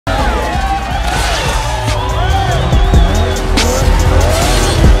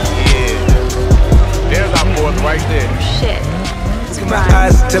right there. Shit. My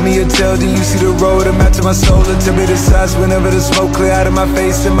eyes, tell me your tale, do you see the road? I'm out to my soul, and tell me the size. Whenever the smoke clear out of my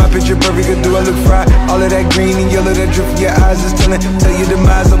face, and my picture perfect, do I look fried? All of that green and yellow that drip from your eyes is telling. Tell your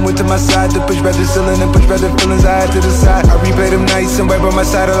demise, I'm with to my side, to push back the ceiling and push back the feelings I had to the side. I replay them nights, and right by my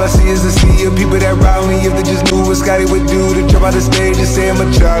side, all I see is the sea of people that ride me. If they just knew what Scotty would do to jump out the stage and say I'm a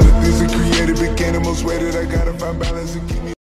child. If music created, became the most way that I gotta find balance and keep me